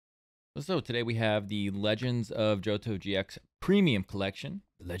So today we have the Legends of Johto GX Premium Collection,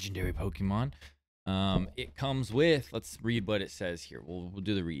 legendary Pokemon. It comes with, let's read what it says here. We'll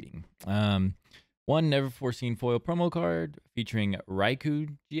do the reading. One never before seen foil promo card featuring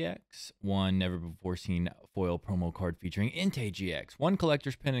Raikou GX. One never before seen foil promo card featuring Entei GX. One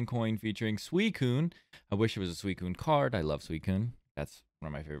collector's pin and coin featuring Suicune. I wish it was a Suicune card. I love Suicune. That's one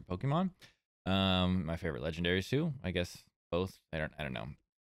of my favorite Pokemon. My favorite legendaries too. I guess both. I don't know.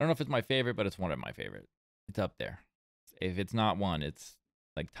 I don't know if it's my favorite, but it's one of my favorite. It's up there. If it's not one, it's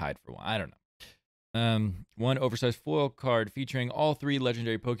like tied for one. I don't know. One oversized foil card featuring all 3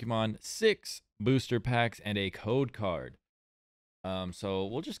 legendary Pokemon, 6 booster packs, and a code card. So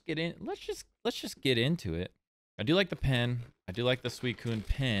we'll just get in. Let's just get into it. I do like the pen. I do like the Suicune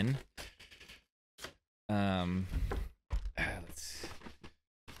pin. Let's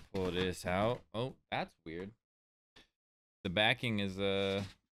pull this out. Oh, that's weird. The backing is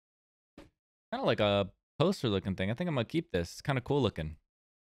kind of like a poster looking thing. I think I'm gonna keep this. It's kind of cool looking.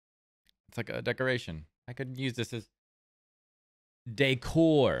 It's like a decoration. I could use this as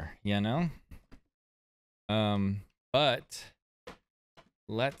decor, you know? But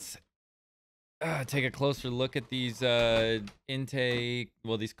let's take a closer look at these these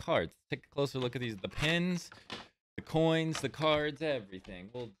cards. Take a closer look at these, the pins, the coins, the cards, everything.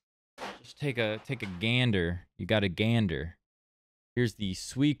 We'll just take a gander. You got a gander. Here's the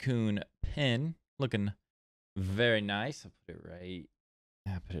Suicune pin, looking very nice. I'll put it right.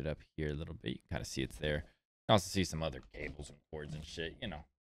 I'll put it up here a little bit. You can kind of see it's there. I also see some other cables and cords and shit. You know,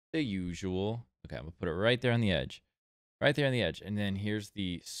 the usual. Okay, I'm gonna put it right there on the edge. Right there on the edge. And then here's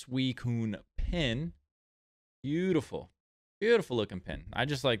the Suicune pin. Beautiful. Beautiful looking pin. I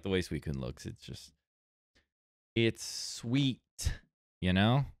just like the way Suicune looks. It's sweet. You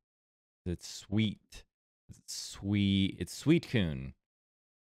know? It's sweet. It's sweet. It's Suicune.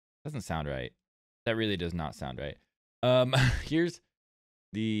 Doesn't sound right. That really does not sound right. Here's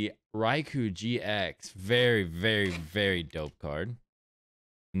the Raikou GX. Very, very, very dope card.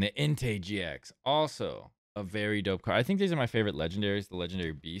 And the Entei GX. Also a very dope card. I think these are my favorite legendaries. The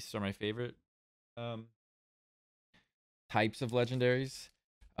legendary beasts are my favorite types of legendaries.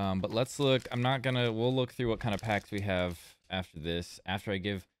 But let's look. We'll look through what kind of packs we have after this. After I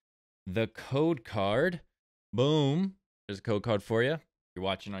give the code card. Boom. There's a code card for you. If you're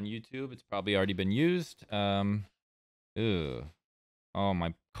watching on YouTube, it's probably already been used. Ew. Oh,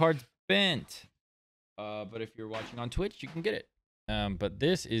 my card's bent. But if you're watching on Twitch, you can get it. But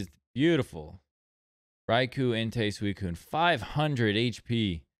this is beautiful. Raikou Entei Suicune, 500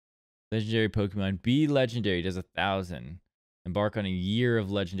 HP. Legendary Pokemon. Be legendary. Does 1,000. Embark on a year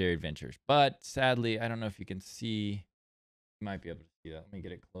of legendary adventures. But sadly, I don't know if you can see. You might be able to see that. Let me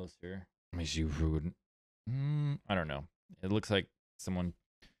get it closer. Let me see. I don't know. It looks like someone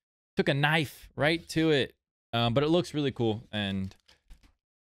took a knife right to it. But it looks really cool. And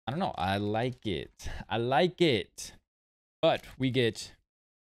I don't know. I like it. I like it. But we get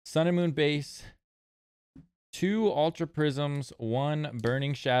Sun and Moon base, 2 Ultra Prisms, 1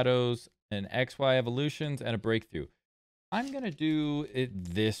 Burning Shadows, an XY Evolutions, and a Breakthrough. I'm going to do it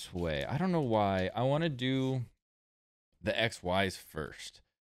this way. I don't know why. I want to do the XYs first.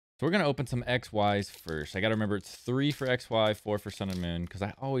 So we're going to open some XYs first. I got to remember it's 3 for XY, 4 for Sun and Moon, because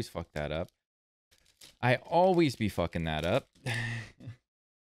I always fuck that up. I always be fucking that up.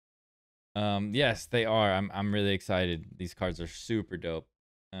 Yes, they are. I'm really excited. These cards are super dope.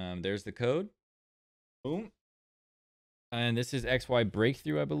 There's the code. Boom. And this is XY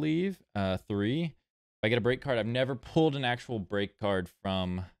Breakthrough, I believe. 3. If I get a break card, I've never pulled an actual break card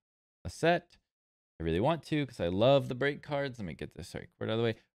from a set. I really want to because I love the break cards. Let me get this cord out of the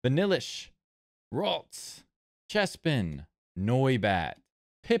way. Vanillish, Ralts, Chespin, Noibat,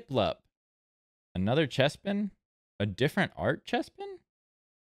 Piplup, another Chespin, a different art Chespin?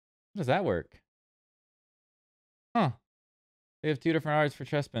 How does that work? Huh. We have 2 different arts for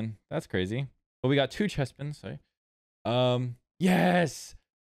Chespin. That's crazy. But we got 2 Chespins, sorry. Yes!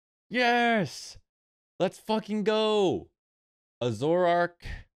 Yes! Let's fucking go! A Zoroark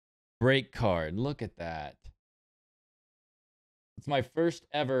break card. Look at that. It's my first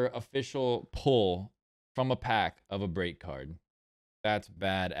ever official pull from a pack of a break card. That's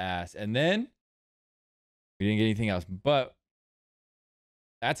badass. And then we didn't get anything else, but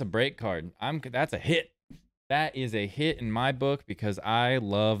that's a break card. That's a hit. That is a hit in my book because I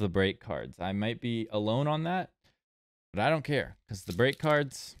love the break cards. I might be alone on that, but I don't care because the break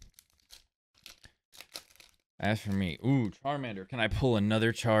cards. As for me, ooh, Charmander. Can I pull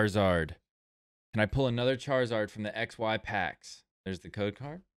another Charizard? Can I pull another Charizard from the XY packs? There's the code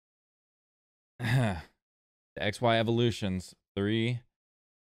card. The XY Evolutions. 3.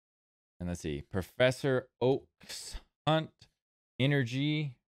 And let's see. Professor Oak's Hunt.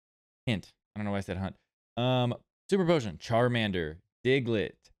 Energy. Hint. I don't know why I said Hunt. Super Potion. Charmander.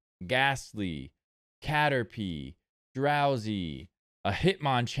 Diglett. Ghastly. Caterpie. Drowsy. A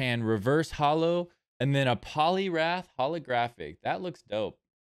Hitmonchan reverse holo. And then a Poliwrath holographic. That looks dope.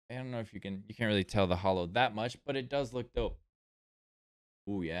 I don't know if you can't really tell the holo that much, but it does look dope.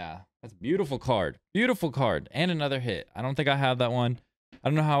 Oh yeah, that's a beautiful card. Beautiful card. And another hit. I don't think I have that one. I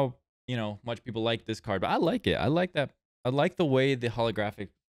don't know how, much people like this card, but I like it. I like that. I like the way the holographic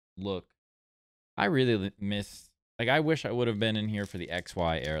look. I really miss, I wish I would have been in here for the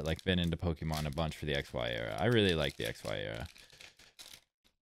XY era, like been into Pokemon a bunch for the XY era. I really like the XY era.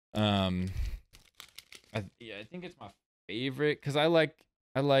 I think it's my favorite because I like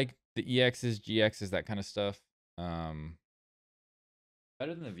the EXs, GXs, that kind of stuff. Better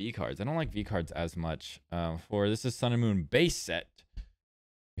than the V cards. I don't like V cards as much. For this is Sun and Moon base set.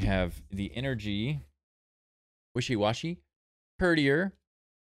 We have the Energy, Wishy-Washy, Perdier,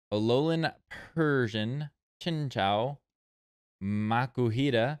 Alolan Persian, Chinchou,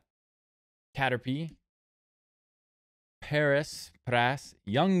 Makuhita, Caterpie, Paris,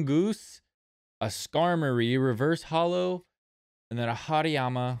 Young Goose, a Skarmory reverse holo, and then a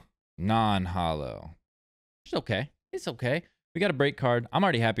Hariyama non-holo. It's okay. It's okay. We got a break card. I'm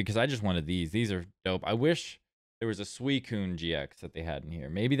already happy because I just wanted these. These are dope. I wish there was a Suicune GX that they had in here.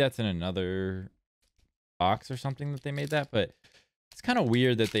 Maybe that's in another box or something that they made that, but it's kind of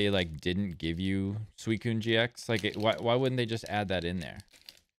weird that they didn't give you Suicune GX. Why wouldn't they just add that in there?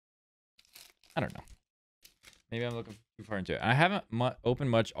 I don't know. Maybe I'm looking too far into it. I haven't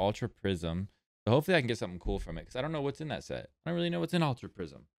opened much Ultra Prism, so hopefully I can get something cool from it because I don't know what's in that set. I don't really know what's in Ultra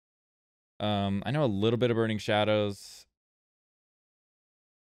Prism. I know a little bit of Burning Shadows.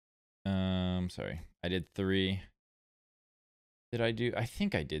 Sorry. I did 3. Did I do? I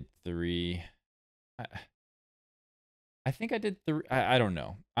think I did 3. I think I did 3. I don't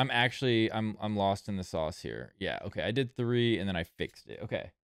know. I'm lost in the sauce here. Yeah, okay. I did 3 and then I fixed it.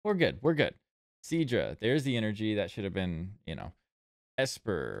 Okay. We're good. We're good. Seadra. There's the Energy. That should have been,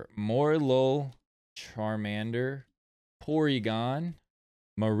 Esper, Morlul, Charmander, Porygon,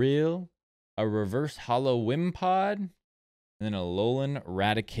 Marill, a reverse holo Wimpod, and then a Alolan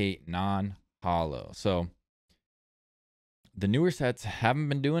Raticate non-holo. So the newer sets haven't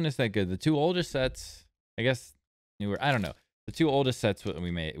been doing us that good. The 2 oldest sets, I guess newer, I don't know. The 2 oldest sets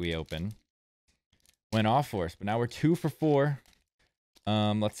we opened went off for us, but now we're 2 for 4.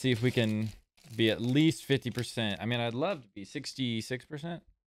 Let's see if we can be at least 50%. I mean, I'd love to be 66%.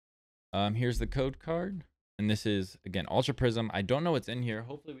 Here's the code card. And this is, again, Ultra Prism. I don't know what's in here.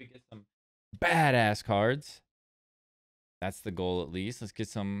 Hopefully we get some badass cards. That's the goal, at least. Let's get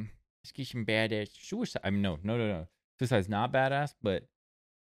some badass suicide. I mean, no. Suicide's not badass, but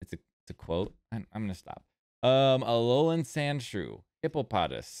it's a quote. I'm gonna stop. Alolan Sandshrew,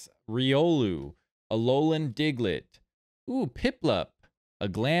 Hippopotas, Riolu, Alolan Diglett, ooh, Piplup, a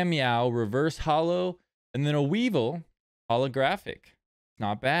Glameow reverse holo, and then a Weevil holographic.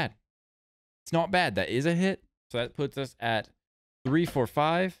 Not bad. It's not bad. That is a hit. So that puts us at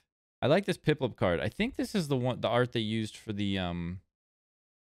 345. I like this Piplup card. I think this is the art they used for the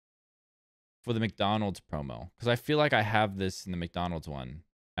McDonald's promo, because I feel like I have this in the McDonald's one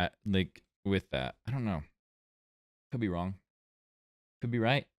with that. I don't know. Could be wrong. Could be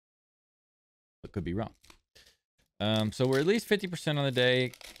right. But could be wrong. So we're at least 50% on the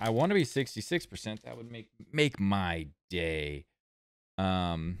day. I want to be 66%. That would make my day.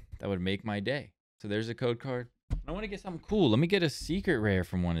 That would make my day. So there's a code card. I want to get something cool. Let me get a secret rare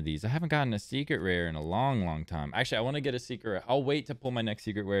from one of these. I haven't gotten a secret rare in a long time. Actually, I want to get a secret rare. I'll wait to pull my next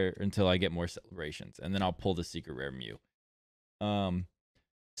secret rare until I get more celebrations, and then I'll pull the secret rare Mew.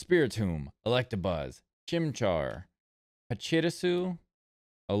 Spiritomb, Electabuzz, Chimchar, Pachirisu,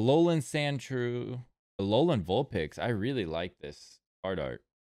 Alolan Sandshrew, Alolan Vulpix. I really like this card art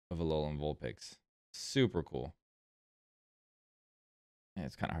of Alolan Vulpix. Super cool. Yeah,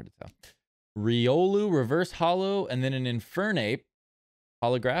 it's kind of hard to tell. Riolu reverse holo, and then an Infernape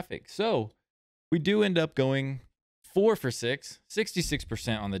holographic. So we do end up going 4 for 6,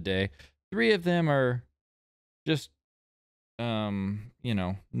 66% on the day. 3 of them are just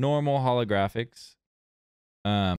normal holographics.